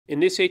In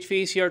this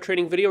HVACR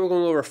training video, we're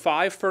going over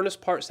 5 furnace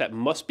parts that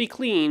must be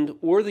cleaned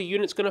or the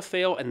unit's going to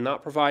fail and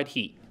not provide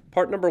heat.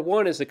 Part number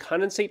 1 is the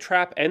condensate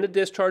trap and the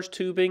discharge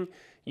tubing.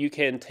 You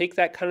can take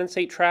that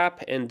condensate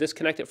trap and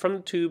disconnect it from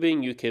the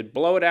tubing. You could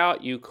blow it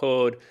out. You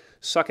could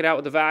suck it out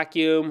with a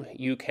vacuum.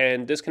 You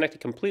can disconnect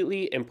it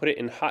completely and put it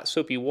in hot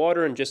soapy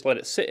water and just let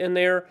it sit in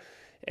there.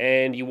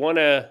 And you want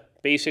to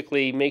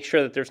basically make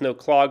sure that there's no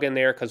clog in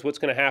there, because what's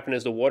going to happen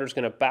is the water's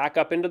going to back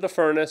up into the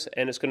furnace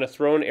and it's going to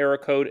throw an error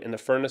code and the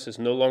furnace is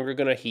no longer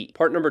going to heat.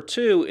 Part number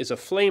 2 is a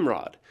flame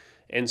rod.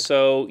 And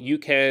so you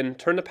can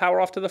turn the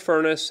power off to the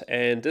furnace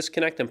and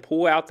disconnect and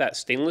pull out that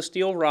stainless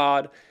steel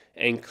rod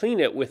and clean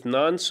it with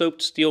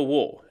non-soaped steel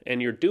wool.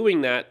 And you're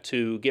doing that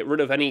to get rid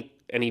of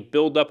any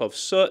buildup of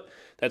soot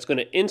that's going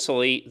to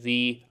insulate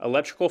the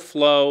electrical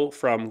flow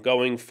from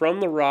going from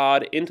the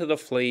rod into the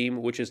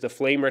flame, which is the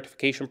flame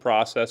rectification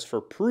process for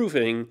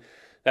proving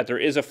that there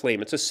is a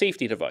flame. It's a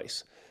safety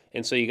device.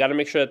 And so you got to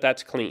make sure that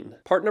that's clean.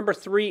 Part number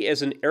 3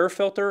 is an air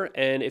filter,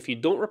 and if you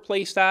don't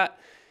replace that,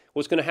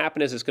 what's going to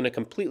happen is it's going to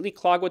completely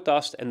clog with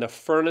dust and the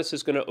furnace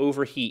is going to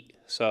overheat.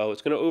 So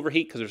it's going to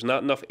overheat because there's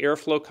not enough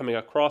airflow coming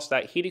across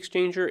that heat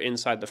exchanger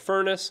inside the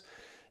furnace.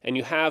 And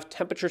you have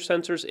temperature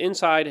sensors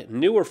inside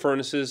newer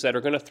furnaces that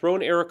are going to throw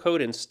an error code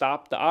and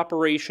stop the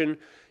operation.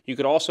 You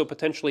could also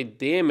potentially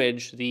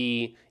damage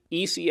the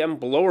ECM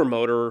blower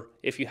motor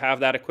if you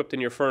have that equipped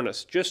in your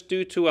furnace, just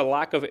due to a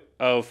lack of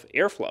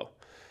airflow.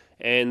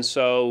 And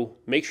so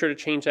make sure to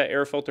change that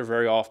air filter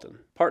very often.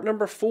 Part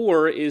number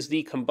 4 is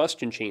the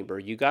combustion chamber.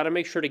 You got to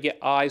make sure to get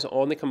eyes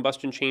on the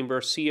combustion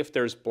chamber, see if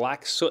there's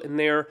black soot in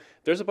there.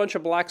 If there's a bunch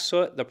of black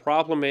soot, the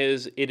problem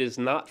is it is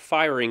not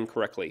firing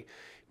correctly,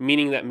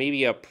 meaning that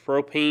maybe a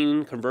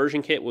propane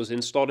conversion kit was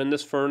installed in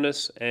this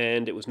furnace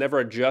and it was never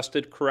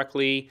adjusted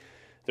correctly.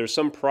 There's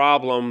some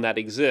problem that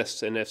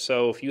exists, and if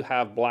so, if you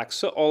have black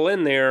soot all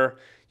in there,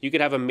 you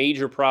could have a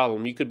major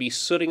problem. You could be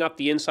sooting up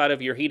the inside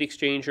of your heat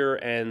exchanger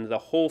and the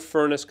whole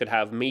furnace could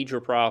have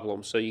major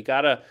problems. So you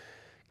gotta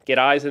get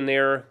eyes in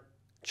there,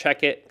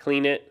 check it,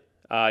 clean it.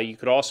 You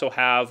could also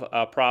have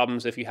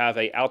problems if you have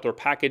an outdoor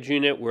package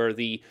unit where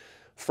the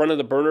front of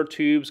the burner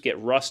tubes get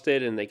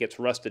rusted and they get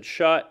rusted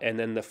shut, and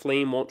then the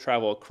flame won't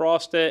travel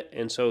across it,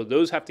 and so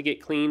those have to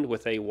get cleaned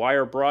with a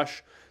wire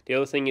brush. The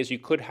other thing is you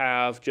could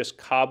have just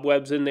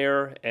cobwebs in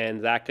there,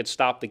 and that could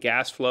stop the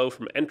gas flow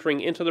from entering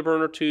into the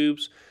burner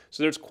tubes.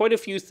 So there's quite a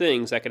few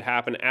things that could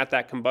happen at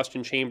that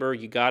combustion chamber.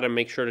 You got to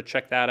make sure to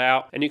check that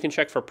out, and you can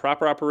check for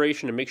proper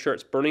operation and make sure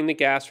it's burning the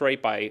gas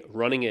right by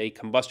running a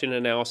combustion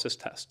analysis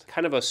test.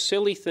 Kind of a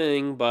silly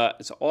thing, but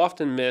it's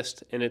often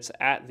missed, and it's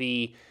at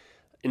the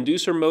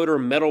inducer motor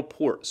metal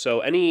port.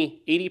 So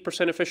any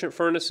 80% efficient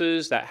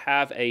furnaces that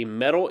have a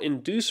metal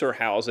inducer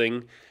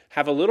housing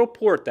have a little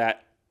port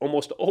that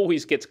almost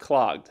always gets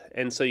clogged.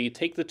 And so you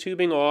take the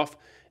tubing off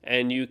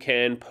and you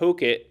can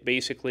poke it,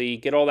 basically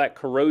get all that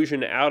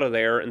corrosion out of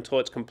there until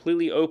it's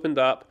completely opened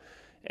up,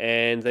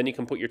 and then you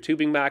can put your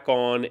tubing back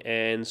on.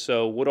 And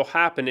so what will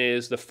happen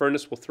is the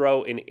furnace will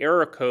throw an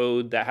error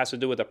code that has to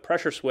do with a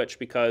pressure switch,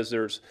 because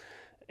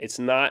it's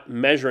not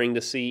measuring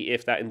to see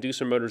if that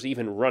inducer motor is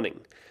even running.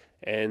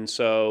 And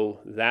so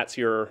that's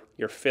your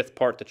 5th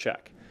part to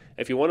check.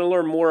 If you want to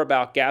learn more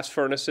about gas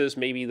furnaces,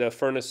 maybe the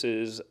furnace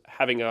is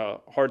having a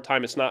hard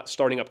time, it's not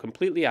starting up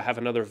completely, I have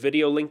another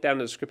video linked down in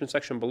the description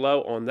section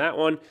below on that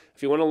one.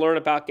 If you want to learn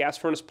about gas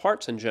furnace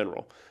parts in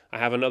general, I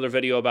have another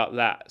video about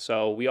that.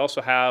 So we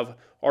also have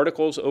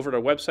articles over at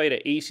our website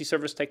at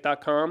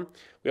acservicetech.com.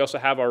 We also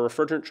have our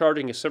refrigerant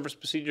charging and service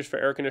procedures for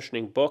air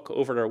conditioning book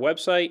over at our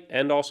website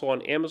and also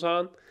on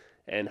Amazon.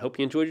 And hope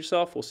you enjoyed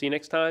yourself. We'll see you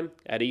next time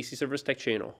at AC Service Tech channel.